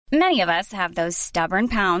Many of us have those stubborn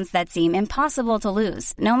pounds that seem impossible to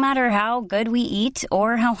lose, no matter how good we eat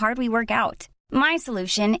or how hard we work out. My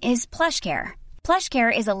solution is PlushCare.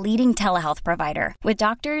 PlushCare is a leading telehealth provider with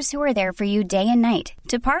doctors who are there for you day and night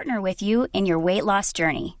to partner with you in your weight loss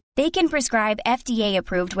journey. They can prescribe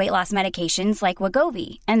FDA-approved weight loss medications like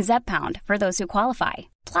Wegovy and Zepbound for those who qualify.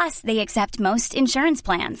 Plus, they accept most insurance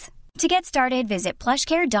plans. To get started, visit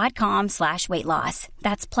plushcare.com/weightloss.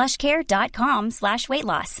 That's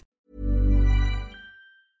plushcare.com/weightloss.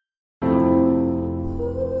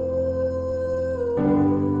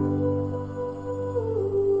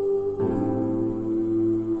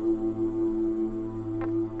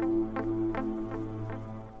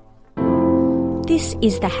 This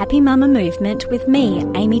is the Happy Mama Movement with me,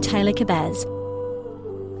 Amy Taylor Cabaz,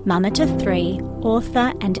 Mama to 3,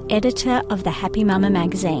 author and editor of the Happy Mama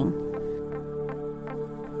magazine.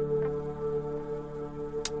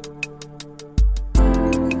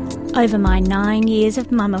 Over my 9 years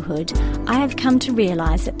of mamahood, I have come to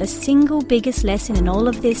realise that the single biggest lesson in all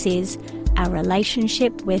of this is our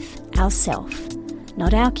relationship with ourself.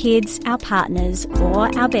 Not our kids, our partners, or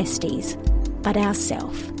our besties, but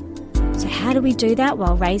ourself. So how do we do that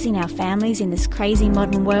while raising our families in this crazy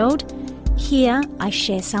modern world? Here, I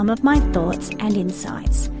share some of my thoughts and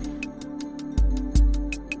insights.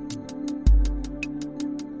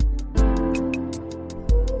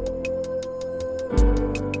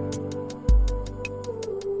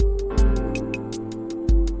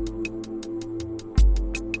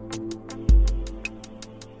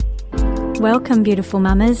 Welcome, beautiful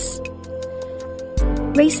mamas.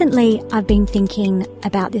 Recently, I've been thinking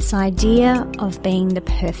about this idea of being the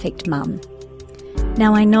perfect mum.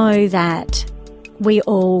 Now, I know that we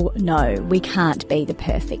all know we can't be the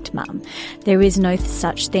perfect mum. There is no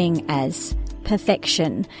such thing as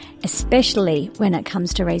perfection, especially when it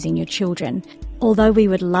comes to raising your children. Although we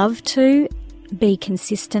would love to be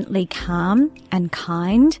consistently calm and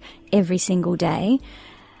kind every single day,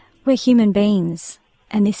 we're human beings,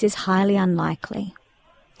 and this is highly unlikely.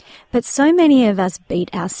 But so many of us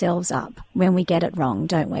beat ourselves up when we get it wrong,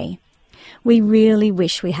 don't we? We really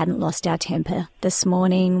wish we hadn't lost our temper this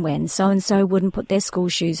morning when so-and-so wouldn't put their school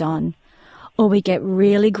shoes on. Or we get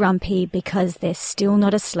really grumpy because they're still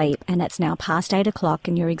not asleep and it's now past 8 o'clock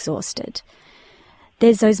and you're exhausted.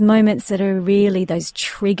 There's those moments that are really those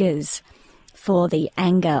triggers for the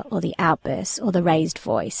anger or the outbursts or the raised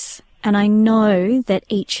voice. And I know that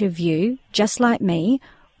each of you, just like me,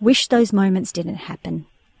 wish those moments didn't happen.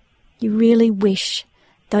 You really wish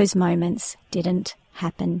those moments didn't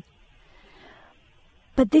happen.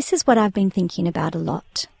 But this is what I've been thinking about a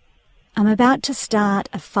lot. I'm about to start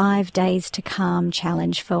a 5 days to calm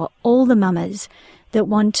challenge for all the mamas that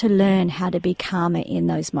want to learn how to be calmer in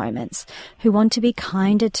those moments, who want to be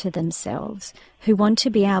kinder to themselves, who want to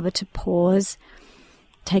be able to pause,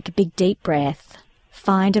 take a big deep breath,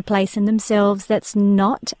 find a place in themselves that's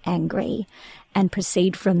not angry, and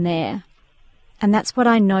proceed from there. And that's what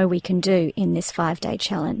I know we can do in this 5-day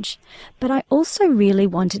challenge. But I also really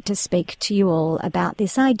wanted to speak to you all about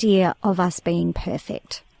this idea of us being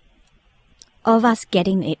perfect, of us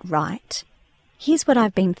getting it right. Here's what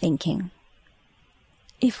I've been thinking.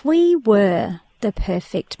 If we were the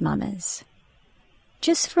perfect mamas,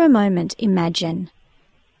 just for a moment imagine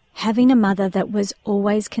having a mother that was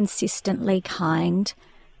always consistently kind,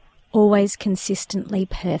 always consistently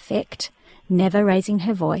perfect, never raising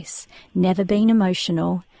her voice, never being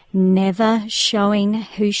emotional, never showing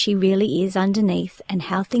who she really is underneath and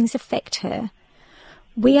how things affect her.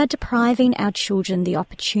 We are depriving our children the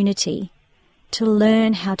opportunity to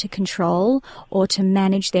learn how to control or to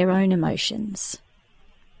manage their own emotions.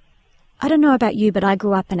 I don't know about you, but I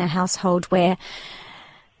grew up in a household where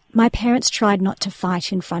my parents tried not to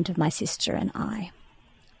fight in front of my sister and I.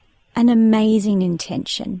 An amazing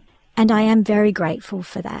intention, and I am very grateful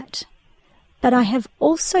for that. But I have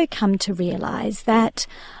also come to realise that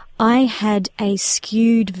I had a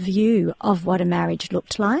skewed view of what a marriage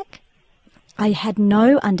looked like. I had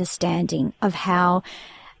no understanding of how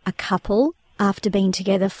a couple, after being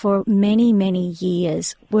together for many, many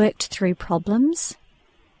years, worked through problems,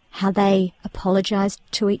 how they apologised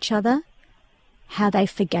to each other, how they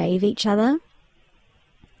forgave each other,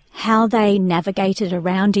 how they navigated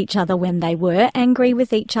around each other when they were angry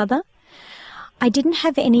with each other. I didn't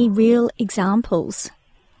have any real examples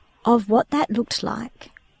of what that looked like.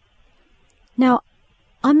 Now,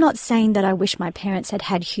 I'm not saying that I wish my parents had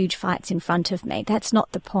had huge fights in front of me. That's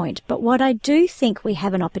not the point. But what I do think we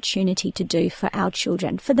have an opportunity to do for our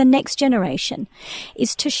children, for the next generation,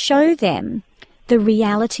 is to show them the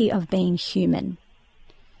reality of being human.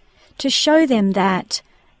 To show them that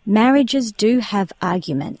Marriages do have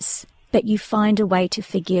arguments, but you find a way to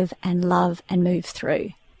forgive and love and move through.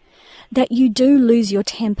 That you do lose your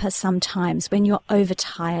temper sometimes when you're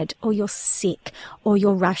overtired or you're sick or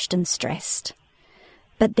you're rushed and stressed.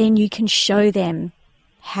 But then you can show them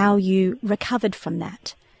how you recovered from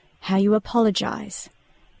that, how you apologize,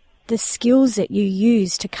 the skills that you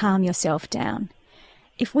use to calm yourself down.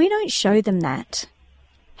 If we don't show them that,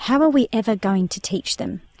 how are we ever going to teach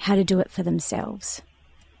them how to do it for themselves?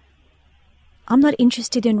 I'm not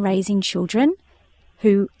interested in raising children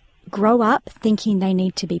who grow up thinking they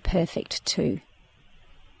need to be perfect too.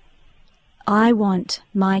 I want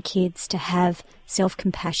my kids to have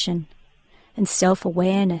self-compassion and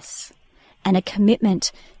self-awareness and a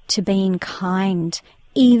commitment to being kind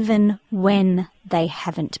even when they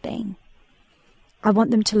haven't been. I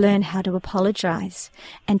want them to learn how to apologize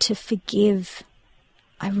and to forgive.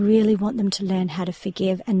 I really want them to learn how to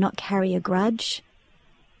forgive and not carry a grudge,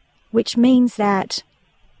 which means that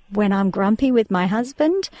when I'm grumpy with my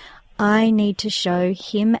husband, I need to show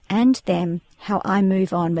him and them how I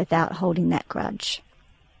move on without holding that grudge.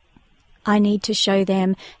 I need to show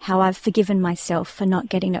them how I've forgiven myself for not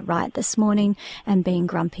getting it right this morning and being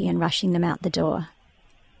grumpy and rushing them out the door.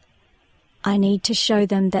 I need to show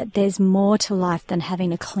them that there's more to life than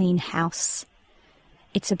having a clean house.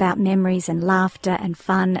 It's about memories and laughter and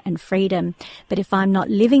fun and freedom. But if I'm not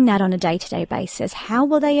living that on a day-to-day basis, how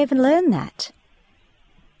will they ever learn that?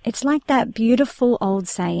 It's like that beautiful old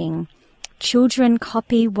saying, children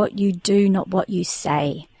copy what you do, not what you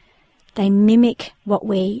say. They mimic what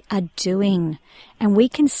we are doing. And we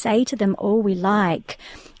can say to them all we like,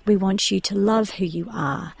 we want you to love who you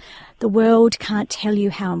are. The world can't tell you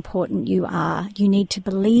how important you are. You need to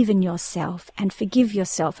believe in yourself and forgive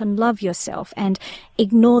yourself and love yourself and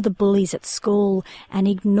ignore the bullies at school and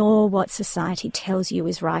ignore what society tells you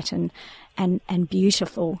is right and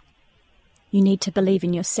beautiful. You need to believe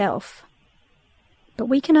in yourself. But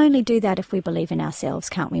we can only do that if we believe in ourselves,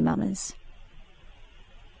 can't we, mamas?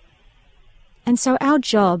 And so our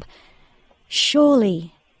job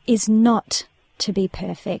surely is not to be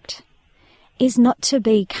perfect, is not to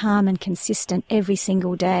be calm and consistent every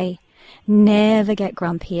single day. Never get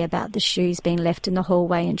grumpy about the shoes being left in the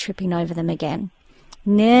hallway and tripping over them again.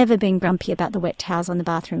 Never being grumpy about the wet towels on the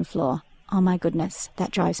bathroom floor. Oh my goodness,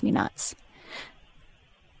 that drives me nuts.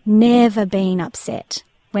 Never being upset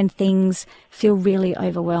when things feel really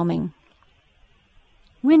overwhelming.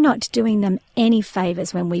 We're not doing them any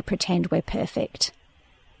favours when we pretend we're perfect.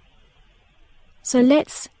 So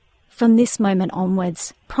let's, from this moment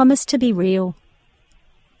onwards, promise to be real.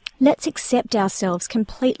 Let's accept ourselves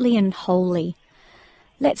completely and wholly.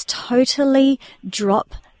 Let's totally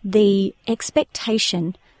drop the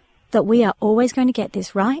expectation that we are always going to get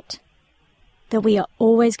this right, that we are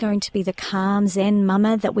always going to be the calm Zen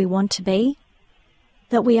mama that we want to be,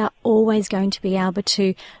 that we are always going to be able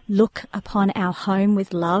to look upon our home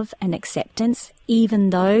with love and acceptance, even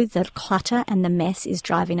though the clutter and the mess is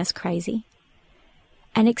driving us crazy.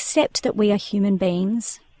 And accept that we are human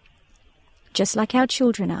beings, just like our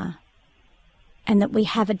children are, and that we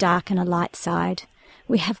have a dark and a light side.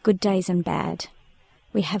 We have good days and bad.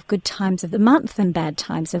 We have good times of the month and bad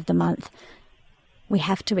times of the month. We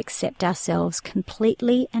have to accept ourselves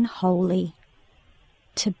completely and wholly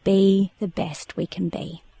to be the best we can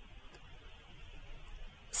be.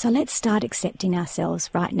 So let's start accepting ourselves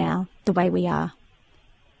right now the way we are.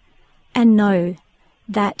 And know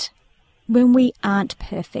that when we aren't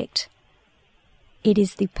perfect, it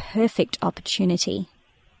is the perfect opportunity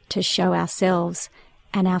to show ourselves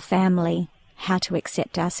and our family how to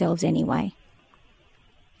accept ourselves anyway.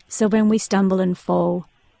 So when we stumble and fall,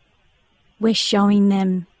 we're showing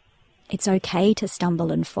them it's okay to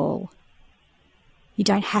stumble and fall. You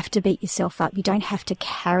don't have to beat yourself up. You don't have to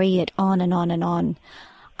carry it on and on and on.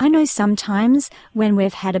 I know sometimes when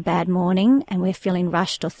we've had a bad morning and we're feeling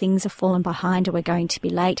rushed or things have fallen behind or we're going to be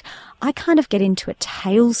late, I kind of get into a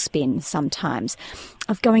tailspin sometimes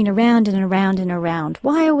of going around and around and around.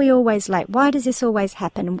 Why are we always late? Why does this always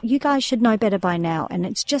happen? You guys should know better by now. And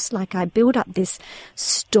it's just like I build up this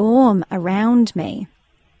storm around me.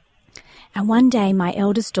 And one day my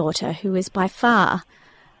eldest daughter, who is by far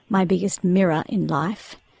my biggest mirror in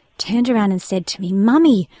life, turned around and said to me,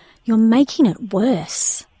 "Mummy, you're making it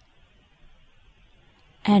worse."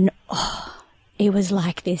 And it was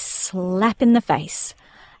like this slap in the face.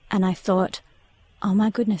 And I thought, oh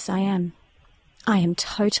my goodness, I am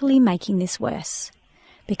totally making this worse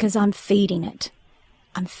because I'm feeding it.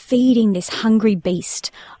 I'm feeding this hungry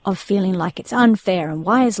beast of feeling like it's unfair and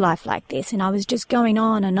why is life like this? And I was just going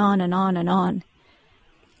on and on and on and on.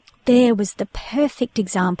 there was the perfect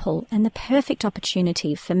example and the perfect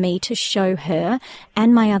opportunity for me to show her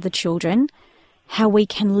and my other children how we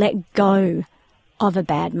can let go of a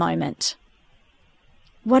bad moment.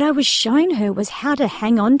 What I was showing her was how to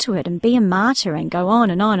hang on to it and be a martyr and go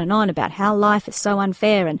on and on and on about how life is so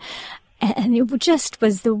unfair, and it just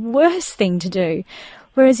was the worst thing to do.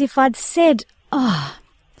 Whereas if I'd said, "Oh,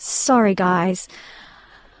 sorry guys,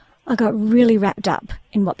 I got really wrapped up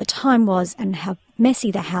in what the time was and how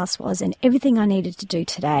messy the house was and everything I needed to do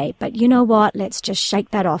today, but you know what, let's just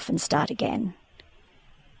shake that off and start again."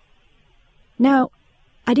 Now,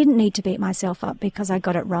 I didn't need to beat myself up because I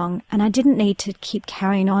got it wrong, and I didn't need to keep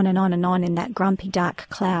carrying on and on and on in that grumpy dark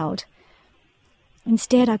cloud.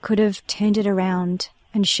 Instead, I could have turned it around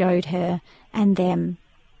and showed her and them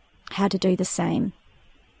how to do the same.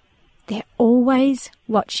 They're always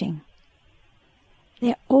watching.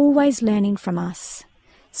 They're always learning from us.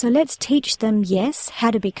 So let's teach them, yes,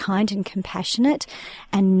 how to be kind and compassionate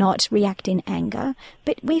and not react in anger.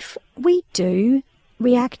 But if we do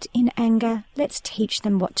react in anger, let's teach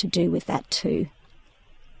them what to do with that too.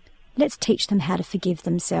 Let's teach them how to forgive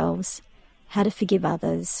themselves, how to forgive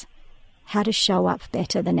others, how to show up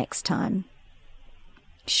better the next time.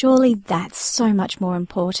 Surely that's so much more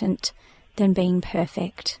important than being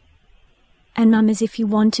perfect. And mamas, if you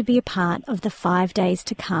want to be a part of the 5 days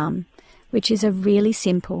to calm, which is a really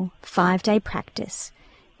simple 5-day practice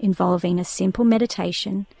involving a simple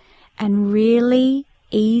meditation and really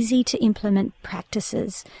easy to implement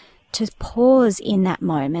practices to pause in that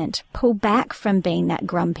moment, pull back from being that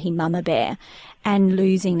grumpy mama bear and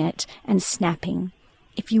losing it and snapping.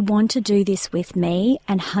 If you want to do this with me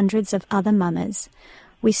and hundreds of other mamas,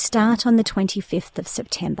 we start on the 25th of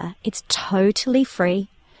September. It's totally free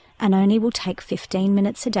and only will take 15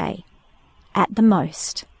 minutes a day at the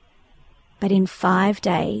most. But in 5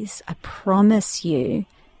 days, I promise you,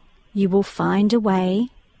 you will find a way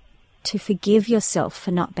to forgive yourself for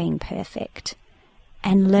not being perfect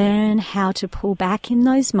and learn how to pull back in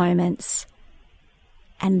those moments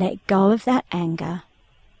and let go of that anger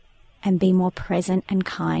and be more present and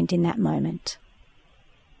kind in that moment.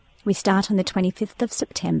 We start on the 25th of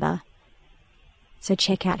September, so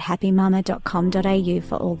check out happymama.com.au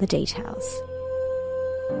for all the details.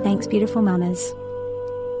 Thanks, beautiful mamas.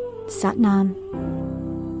 Sat Nam.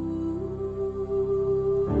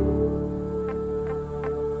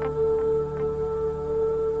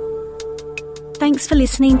 Thanks for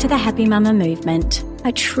listening to the Happy Mama movement.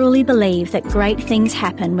 I truly believe that great things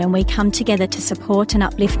happen when we come together to support and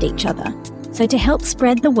uplift each other. So to help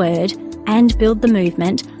spread the word and build the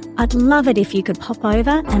movement, I'd love it if you could pop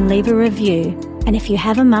over and leave a review. And if you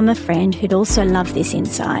have a mama friend who'd also love this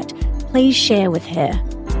insight, please share with her.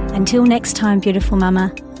 Until next time, beautiful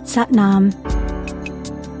mama, Sat Nam.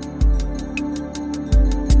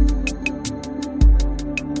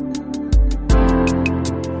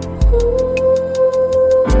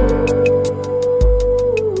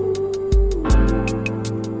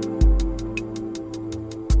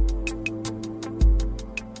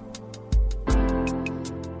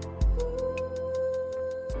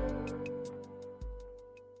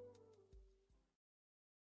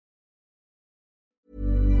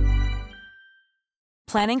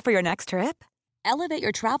 Planning for your next trip? Elevate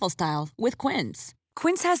your travel style with Quince.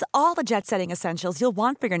 Quince has all the jet-setting essentials you'll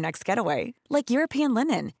want for your next getaway, like European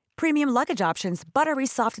linen, premium luggage options, buttery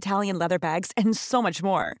soft Italian leather bags, and so much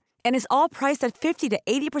more. And is all priced at 50 to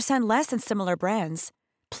 80% less than similar brands.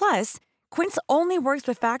 Plus, Quince only works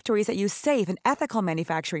with factories that use safe and ethical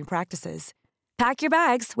manufacturing practices. Pack your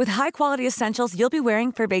bags with high-quality essentials you'll be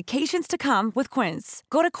wearing for vacations to come with Quince.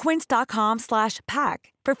 Go to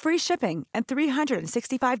quince.com/pack for free shipping and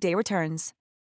 365-day returns.